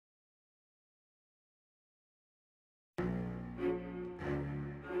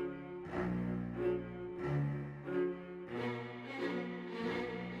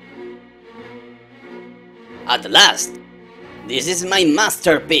At last! This is my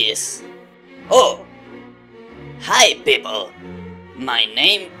masterpiece! Oh! Hi people! My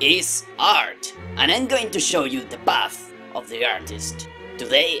name is Art, and I'm going to show you the path of the artist.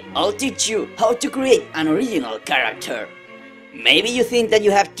 Today, I'll teach you how to create an original character. Maybe you think that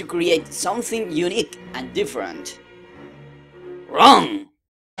you have to create something unique and different. Wrong!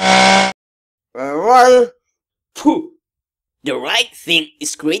 Well, Pooh! The right thing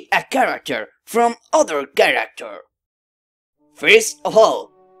is create a character from other character. First of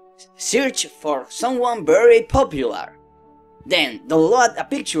all, search for someone very popular. Then download a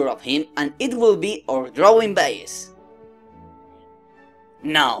picture of him and it will be our drawing base.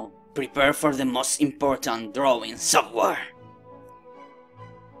 Now, prepare for the most important drawing software.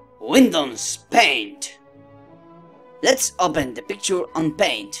 Windows Paint. Let's open the picture on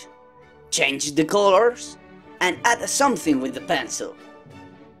Paint. Change the colors and add something with the pencil.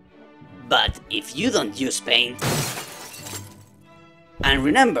 But if you don't use Paint... And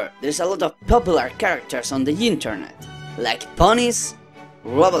remember, there's a lot of popular characters on the internet, like ponies,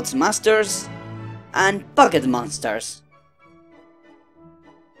 robots masters, and pocket monsters.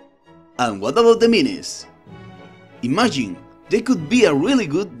 and what about the minis? Imagine, they could be a really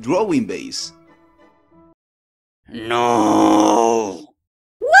good drawing base. No!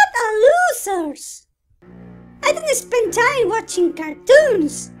 What a losers! I don't spend time watching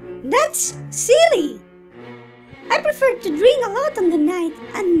cartoons. That's silly. I prefer to drink a lot on the night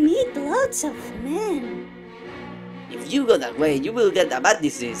and meet lots of men. If you go that way, you will get a bad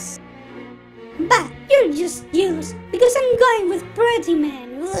disease. But you're just used because I'm going with pretty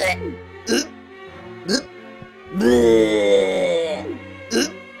men.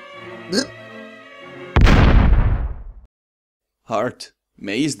 Heart,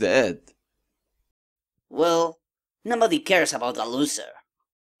 May is dead. Well, nobody cares about a loser.